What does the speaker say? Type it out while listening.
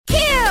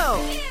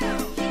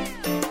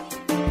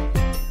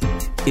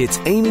It's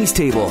Amy's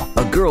Table,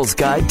 a girl's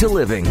guide to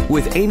living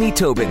with Amy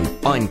Tobin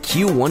on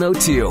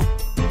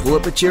Q102. Pull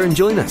up a chair and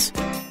join us.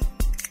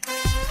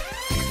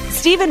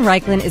 Stephen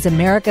Reichlin is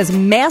America's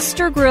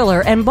master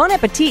griller, and Bon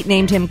Appetit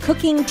named him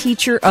Cooking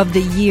Teacher of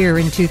the Year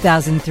in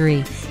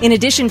 2003. In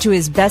addition to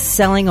his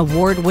best-selling,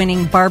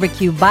 award-winning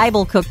barbecue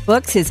Bible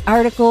cookbooks, his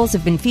articles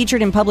have been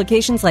featured in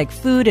publications like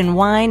Food and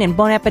Wine and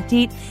Bon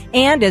Appetit,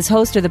 and as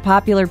host of the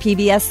popular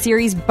PBS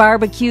series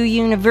Barbecue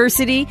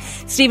University.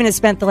 Stephen has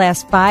spent the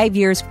last 5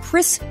 years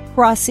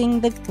crisscrossing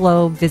the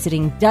globe,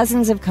 visiting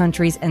dozens of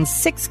countries and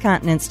 6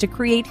 continents to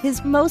create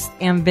his most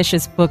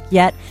ambitious book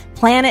yet,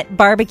 Planet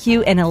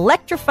Barbecue, an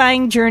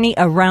electrifying journey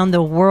around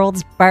the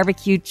world's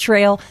barbecue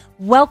trail.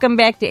 Welcome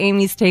back to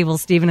Amy's Table,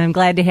 Stephen. I'm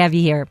glad to have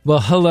you here. Well,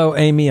 hello,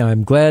 Amy.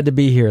 I'm glad to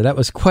be here. That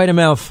was quite a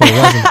mouthful,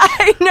 wasn't it?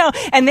 I know.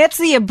 And that's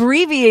the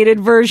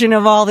abbreviated version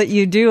of all that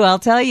you do. I'll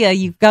tell you,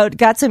 you've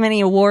got so many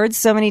awards,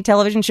 so many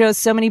television shows,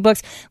 so many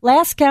books.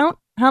 Last count,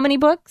 how many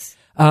books?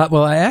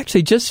 Well, I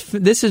actually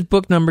this is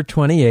book number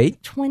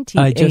 28.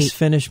 28. I just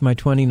finished my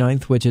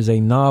 29th, which is a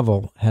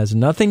novel. Has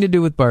nothing to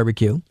do with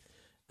barbecue.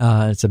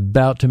 It's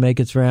about to make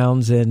its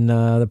rounds in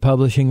the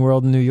publishing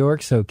world in New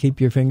York, so keep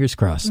your fingers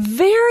crossed.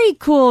 Very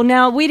cool.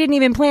 Now, we didn't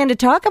even plan to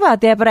talk about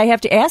that, but I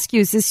have to ask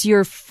you, is this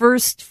your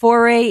first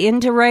foray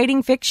into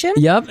writing fiction?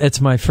 Yep, it's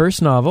my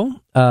first novel.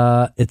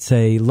 It's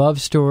a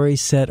love story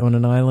set on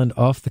an island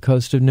off the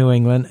coast of New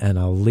England, and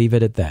I'll leave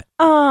it at that.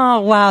 Oh,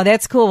 wow,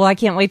 that's cool. Well, I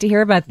can't wait to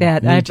hear about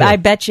that. I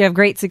bet you have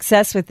great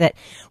success with it.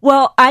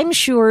 Well, I'm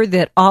sure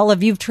that all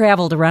of you've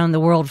traveled around the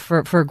world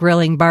for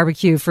grilling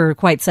barbecue for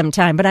quite some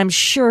time, but I'm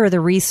sure the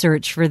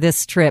research for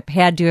this trip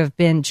had to have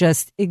been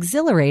just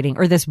exhilarating,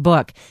 or this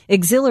book,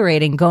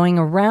 exhilarating, going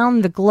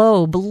around the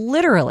globe,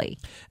 literally.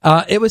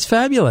 It was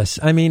fabulous.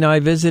 I mean, I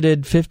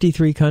visited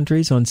 53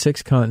 countries on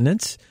 6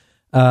 continents.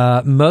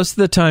 Most of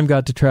the time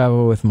got to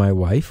travel with my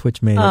wife,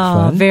 which made it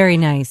fun. Oh, very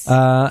nice. It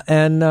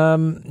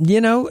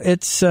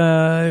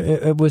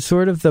was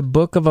sort of the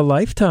book of a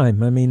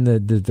lifetime. I mean,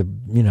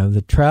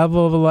 the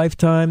travel of a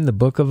lifetime, the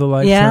book of a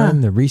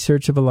lifetime, the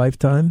research of a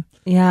lifetime.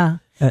 Yeah.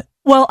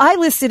 Well, I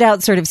listed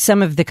out sort of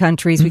some of the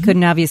countries. We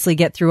couldn't obviously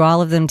get through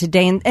all of them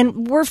today.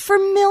 And we're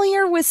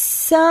familiar with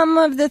some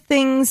of the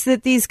things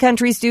that these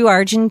countries do.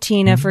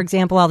 Argentina, for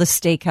example, all the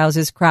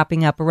steakhouses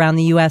cropping up around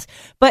the U.S.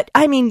 But,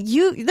 I mean,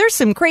 there's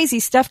some crazy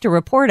stuff to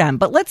report on.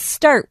 But let's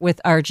start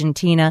with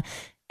Argentina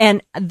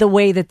and the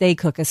way that they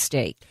cook a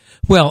steak.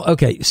 Well,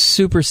 okay,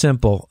 super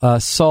simple.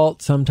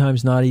 Salt,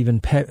 sometimes not even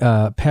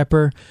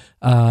pepper.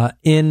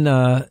 In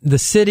the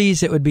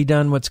cities, it would be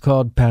done what's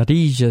called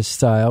parrilla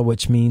style,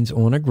 which means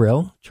on a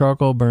grill,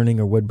 charcoal burning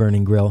or wood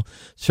burning grill,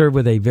 served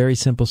with a very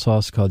simple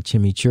sauce called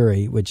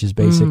chimichurri, which is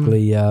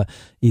basically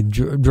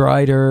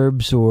dried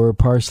herbs or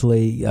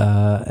parsley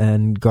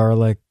and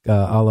garlic,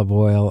 olive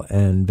oil,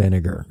 and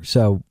vinegar.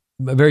 So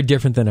very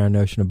different than our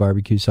notion of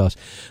barbecue sauce.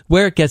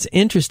 Where it gets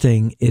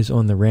interesting is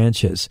on the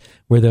ranches,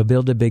 where they'll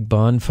build a big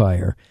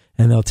bonfire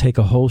and they'll take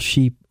a whole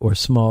sheep or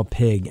small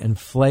pig and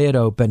flay it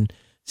open,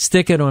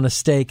 stick it on a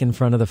stake in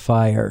front of the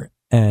fire,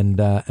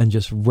 and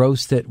just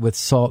roast it with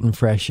salt and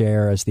fresh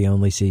air as the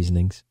only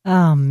seasonings.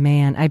 Oh,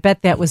 man. I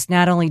bet that was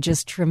not only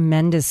just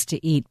tremendous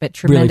to eat, but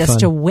tremendous really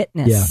to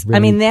witness. Yeah, really. I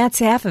mean, that's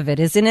half of it,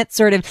 isn't it?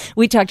 Sort of,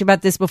 we talked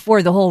about this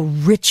before, the whole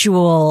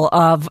ritual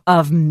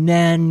of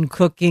men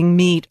cooking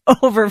meat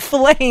over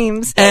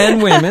flames.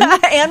 And women.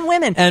 And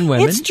women. And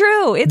women. It's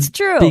true. It's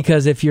true.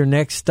 Because if your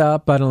next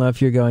stop, I don't know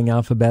if you're going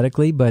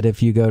alphabetically, but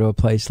if you go to a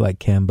place like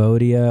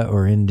Cambodia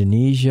or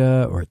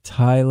Indonesia or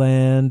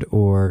Thailand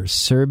or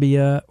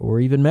Serbia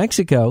or even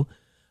Mexico,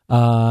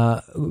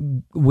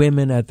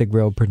 women at the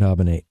grill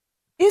predominate.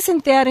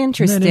 Isn't that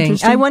interesting? Isn't that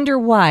interesting? I wonder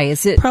why.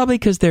 Is it probably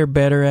because they're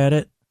better at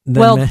it?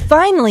 Well,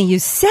 finally you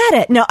said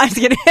it. No, I'm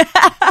just kidding.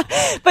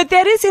 But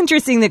that is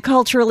interesting that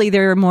culturally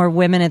there are more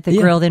women at the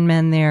grill than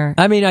men there.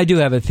 I mean, I do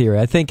have a theory.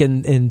 I think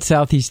in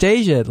Southeast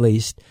Asia, at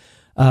least,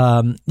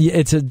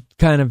 it's a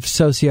kind of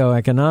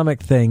socioeconomic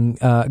thing.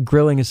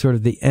 Grilling is sort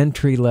of the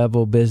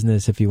entry-level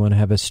business if you want to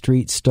have a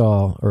street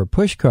stall or a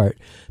push cart,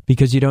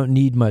 because you don't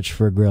need much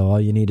for a grill. All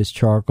you need is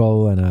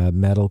charcoal and a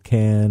metal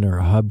can or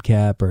a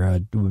hubcap or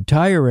a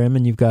tire rim,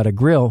 and you've got a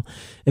grill.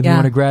 If you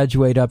want to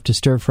graduate up to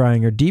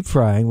stir-frying or deep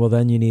frying, well,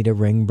 then you need a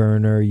ring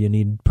burner, you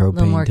need propane a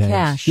little more tanks.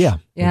 cash. Yeah,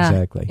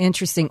 exactly.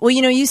 Interesting. Well,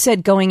 you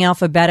said going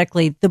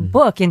alphabetically. The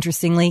book,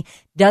 interestingly,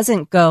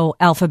 doesn't go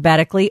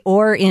alphabetically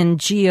or in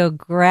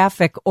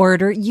geographic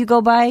order. You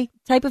go by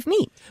type of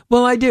meat.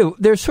 Well, I do.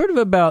 There's sort of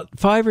about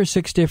 5 or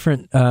 6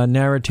 different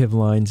narrative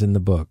lines in the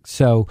book.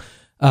 So,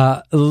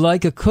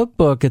 like a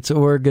cookbook, it's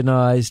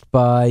organized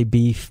by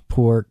beef,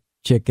 pork,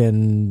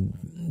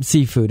 chicken,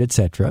 seafood,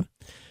 etc.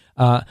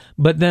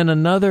 But then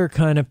another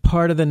kind of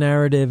part of the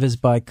narrative is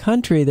by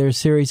country. There's a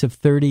series of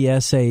 30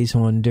 essays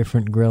on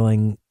different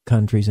grilling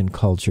countries and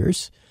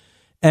cultures.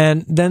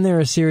 And then there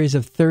are a series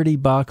of 30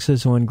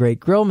 boxes on Great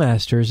Grill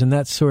Masters, and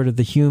that's sort of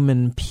the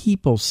human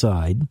people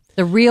side.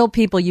 The real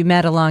people you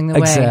met along the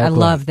way. Exactly. I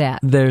love that.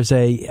 There's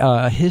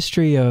a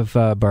history of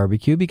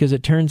barbecue, because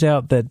it turns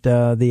out that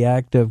the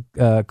act of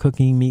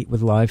cooking meat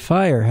with live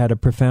fire had a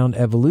profound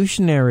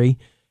evolutionary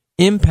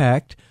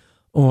impact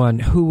on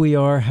who we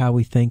are, how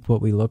we think,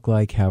 what we look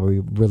like, how we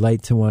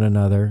relate to one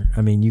another.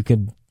 I mean, you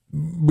could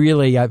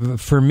really,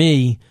 for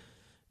me,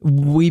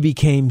 we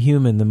became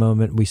human the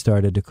moment we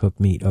started to cook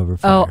meat over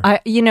fire.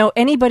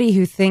 Anybody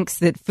who thinks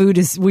that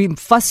we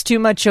fuss too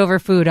much over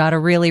food ought to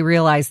really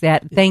realize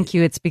that. Thank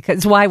you.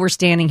 It's why we're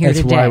standing here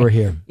today. That's why we're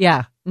here.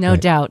 Yeah, no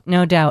doubt.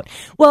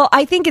 Well,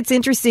 I think it's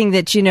interesting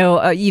that,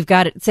 you've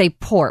got, say,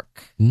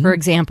 pork, for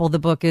example. The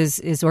book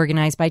is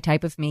organized by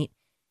type of meat.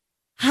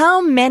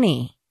 How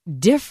many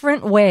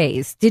different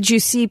ways did you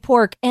see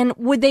pork, and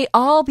would they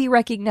all be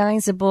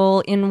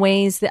recognizable in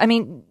ways that,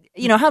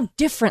 how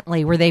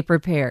differently were they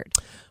prepared?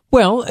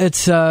 Well,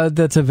 that's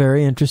a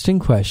very interesting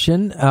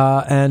question,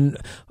 and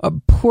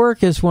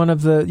pork is one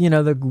of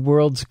the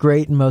world's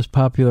great and most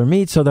popular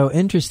meats. Although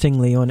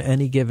interestingly, on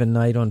any given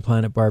night on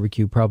Planet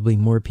Barbecue, probably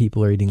more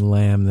people are eating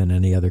lamb than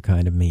any other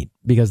kind of meat,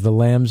 because the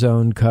lamb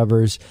zone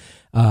covers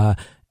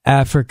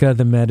Africa,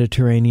 the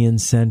Mediterranean,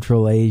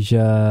 Central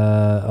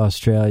Asia,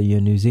 Australia,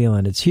 New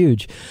Zealand. It's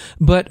huge.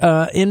 But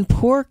in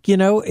pork,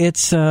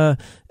 it's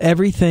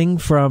everything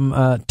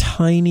from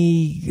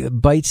tiny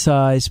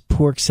bite-sized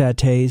pork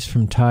satays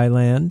from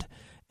Thailand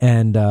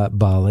and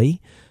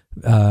Bali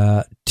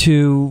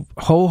to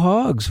whole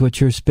hogs,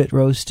 which are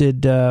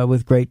spit-roasted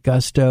with great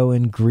gusto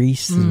in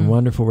grease. There's a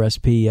wonderful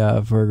recipe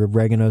for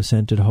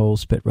oregano-scented whole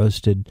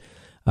spit-roasted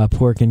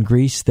pork and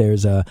grease.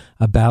 There's a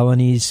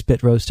Balinese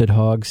spit-roasted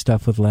hog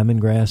stuffed with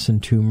lemongrass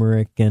and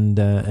turmeric and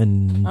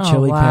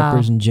chili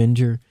peppers and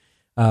ginger.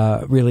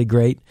 Really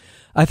great.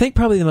 I think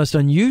probably the most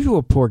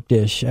unusual pork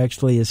dish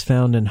actually is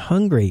found in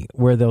Hungary,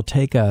 where they'll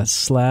take a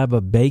slab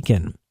of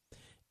bacon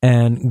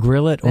and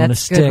grill it on a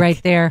stick. That's good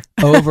right there.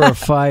 Over a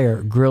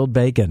fire, grilled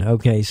bacon.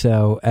 Okay,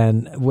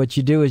 and what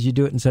you do is you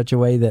do it in such a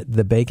way that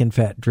the bacon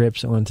fat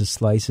drips onto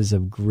slices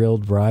of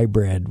grilled rye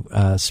bread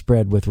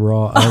spread with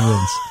raw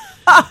onions.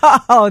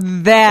 Oh,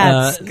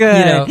 that's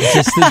good.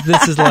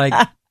 This is like,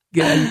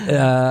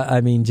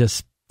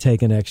 just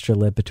take an extra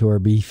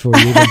Lipitor before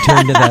you even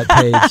turn to that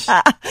page.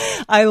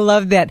 I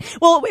love that.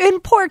 Well, in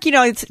pork,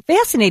 it's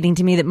fascinating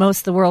to me that most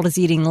of the world is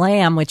eating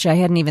lamb, which I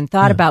hadn't even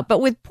thought about. But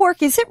with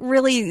pork, is it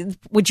really,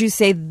 would you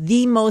say,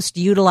 the most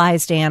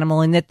utilized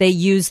animal, in that they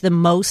use the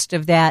most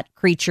of that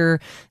creature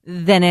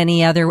than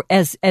any other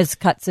as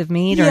cuts of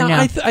meat? Or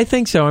no? I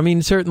think so.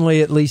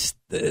 Certainly, at least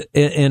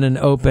in an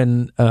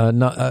open,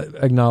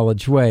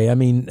 acknowledged way.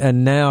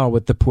 And now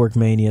with the pork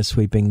mania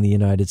sweeping the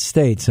United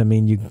States,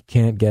 you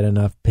can't get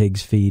enough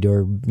pig's feet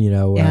or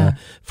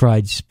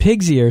fried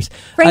pig's ears.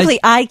 Frankly,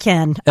 I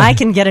can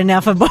get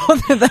enough of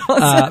both of those.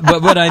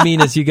 But what I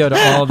mean is, you go to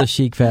all the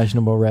chic,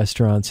 fashionable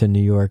restaurants in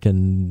New York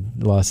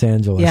and Los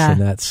Angeles,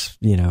 and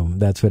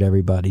that's what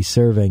everybody's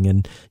serving.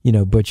 And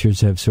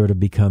butchers have sort of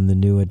become the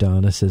new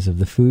Adonises of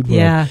the food world.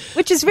 Yeah,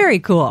 which is very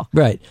cool.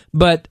 Right.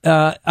 But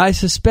I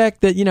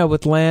suspect that,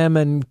 with lamb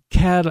and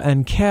cattle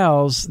and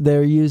cows,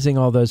 they're using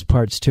all those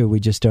parts too. We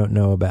just don't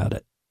know about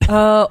it.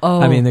 Oh.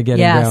 They're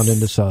getting ground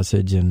into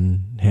sausage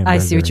and hamburger. I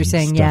see what you're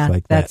saying. Yeah,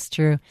 like that's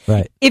true.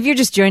 Right. If you're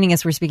just joining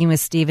us, we're speaking with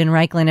Stephen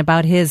Reichlin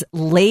about his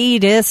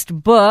latest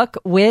book,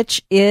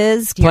 which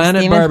is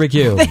Planet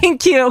Barbecue.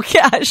 Thank you.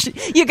 Gosh,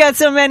 you got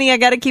so many. I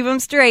got to keep them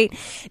straight.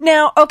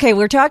 Now, okay,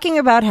 we're talking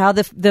about how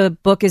the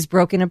book is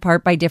broken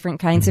apart by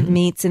different kinds of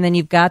meats, and then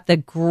you've got the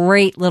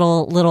great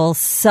little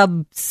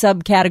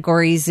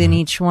subcategories in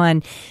each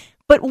one.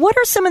 But what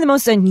are some of the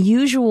most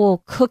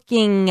unusual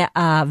cooking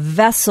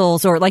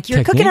vessels, or like you're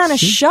techniques, cooking on a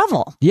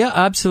shovel? Yeah,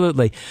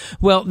 absolutely.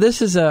 Well, this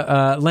is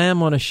a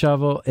lamb on a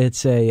shovel.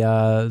 It's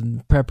a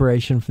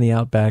preparation from the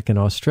outback in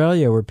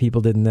Australia, where people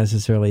didn't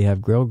necessarily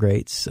have grill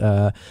grates.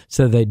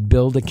 So they'd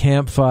build a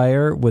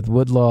campfire with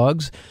wood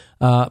logs,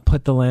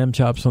 put the lamb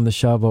chops on the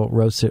shovel,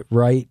 roast it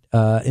right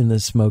in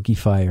the smoky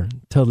fire.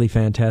 Totally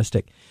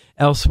fantastic.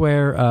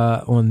 Elsewhere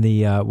on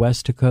the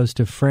west coast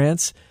of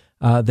France,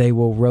 they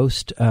will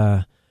roast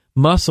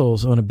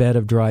mussels on a bed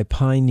of dry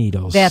pine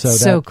needles. That's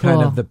so cool.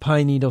 Kind of the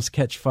pine needles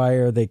catch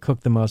fire. They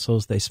cook the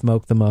mussels. They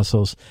smoke the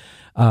mussels.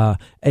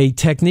 A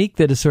technique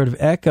that is sort of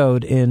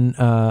echoed in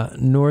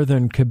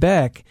northern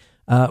Quebec,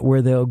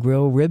 where they'll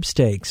grill rib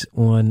steaks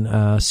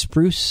on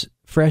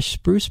fresh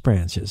spruce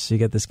branches. So you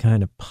get this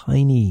kind of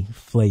piney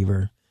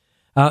flavor.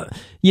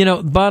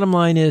 Bottom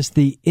line is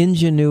the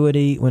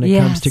ingenuity when it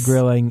comes to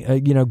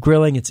grilling.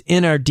 Grilling, it's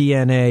in our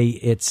DNA.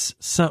 It's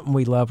something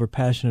we love, we're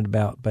passionate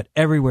about, but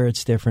everywhere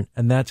it's different.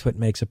 And that's what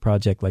makes a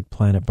project like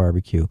Planet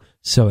Barbecue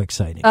so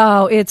exciting.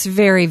 Oh, it's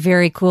very,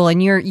 very cool.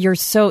 And you're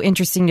so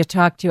interesting to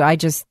talk to. I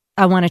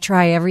want to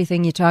try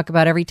everything you talk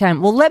about every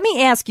time. Well, let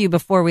me ask you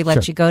before we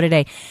let you go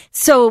today.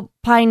 So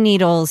pine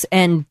needles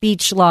and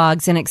beech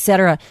logs and et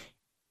cetera,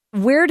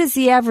 where does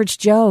the average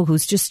Joe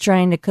who's just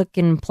trying to cook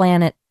in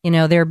Planet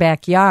their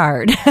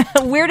backyard.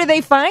 Where do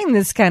they find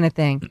this kind of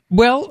thing?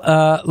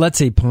 Well, let's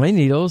see, pine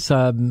needles.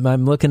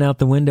 I'm looking out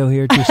the window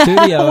here at your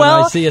studio, well,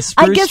 and I see a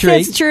spruce tree. I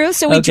guess that's true.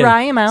 So we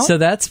dry them out. So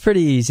that's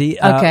pretty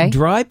easy. Okay.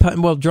 Dry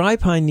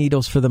pine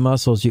needles for the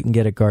mussels you can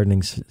get at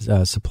gardening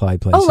supply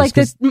places. Oh, like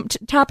this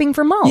topping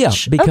for mulch. Yeah,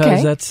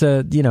 because that's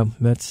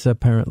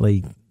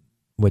apparently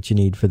what you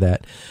need for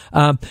that.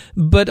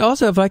 But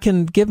also, if I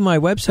can give my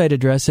website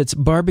address, it's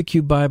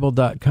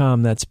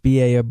barbecuebible.com. That's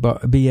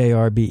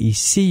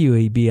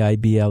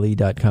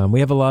BARBECUEBIBLE.com. We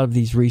have a lot of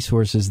these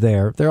resources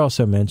there. They're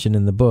also mentioned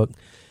in the book.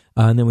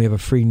 And then we have a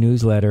free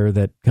newsletter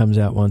that comes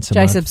out once a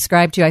month. I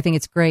subscribe to. I think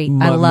it's great.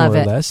 I love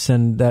it. More or less.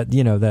 And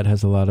that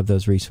has a lot of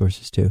those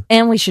resources too.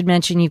 And we should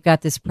mention you've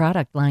got this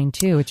product line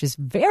too, which is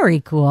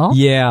very cool.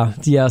 Yeah.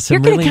 You're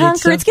going to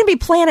conquer. It's going to be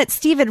Planet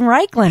Steven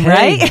Reichland,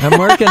 right? I'm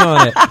working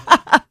on it.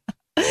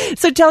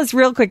 So tell us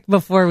real quick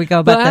before we go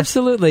about that.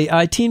 Absolutely.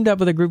 I teamed up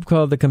with a group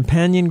called the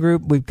Companion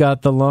Group. We've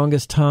got the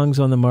longest tongs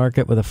on the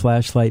market with a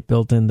flashlight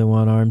built into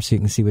one arm so you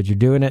can see what you're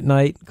doing at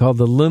night, called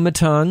the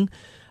Lumatongue.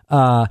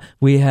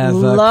 We have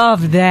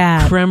love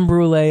that creme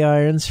brulee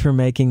irons for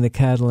making the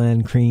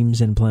Catalan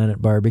creams in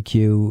Planet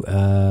Barbecue.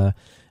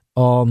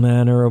 All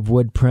manner of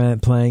wood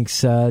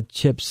planks,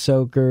 chip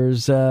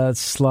soakers,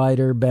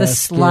 slider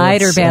baskets. The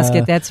slider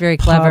basket, that's very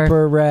clever.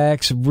 Popper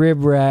racks,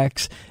 rib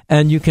racks.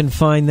 And you can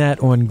find that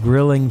on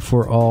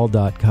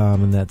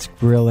grillingforall.com. And that's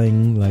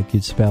grilling, like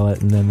you'd spell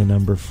it, and then the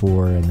number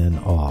 4, and then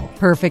all.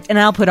 Perfect. And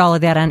I'll put all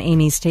of that on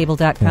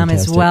amystable.com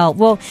as well.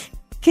 Well,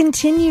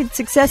 continued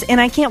success, and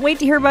I can't wait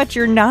to hear about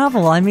your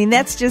novel. I mean,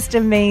 that's just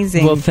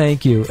amazing. Well,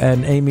 thank you.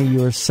 And Amy,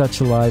 you're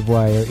such a live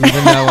wire.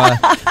 Even though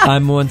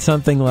I'm on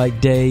something like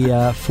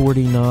day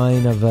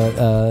 49 of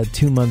a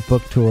 2-month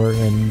book tour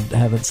and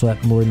haven't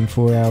slept more than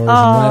 4 hours in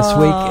last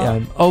week,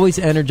 I'm always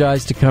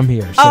energized to come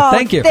here. So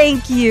thank you.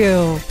 Thank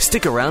you.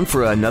 Stick around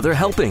for another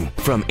helping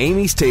from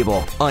Amy's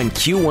Table on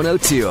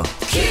Q102.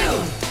 Q!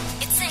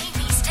 It's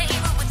Amy's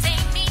Table with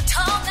Amy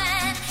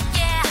Tallman,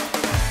 yeah.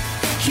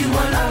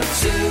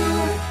 Q102.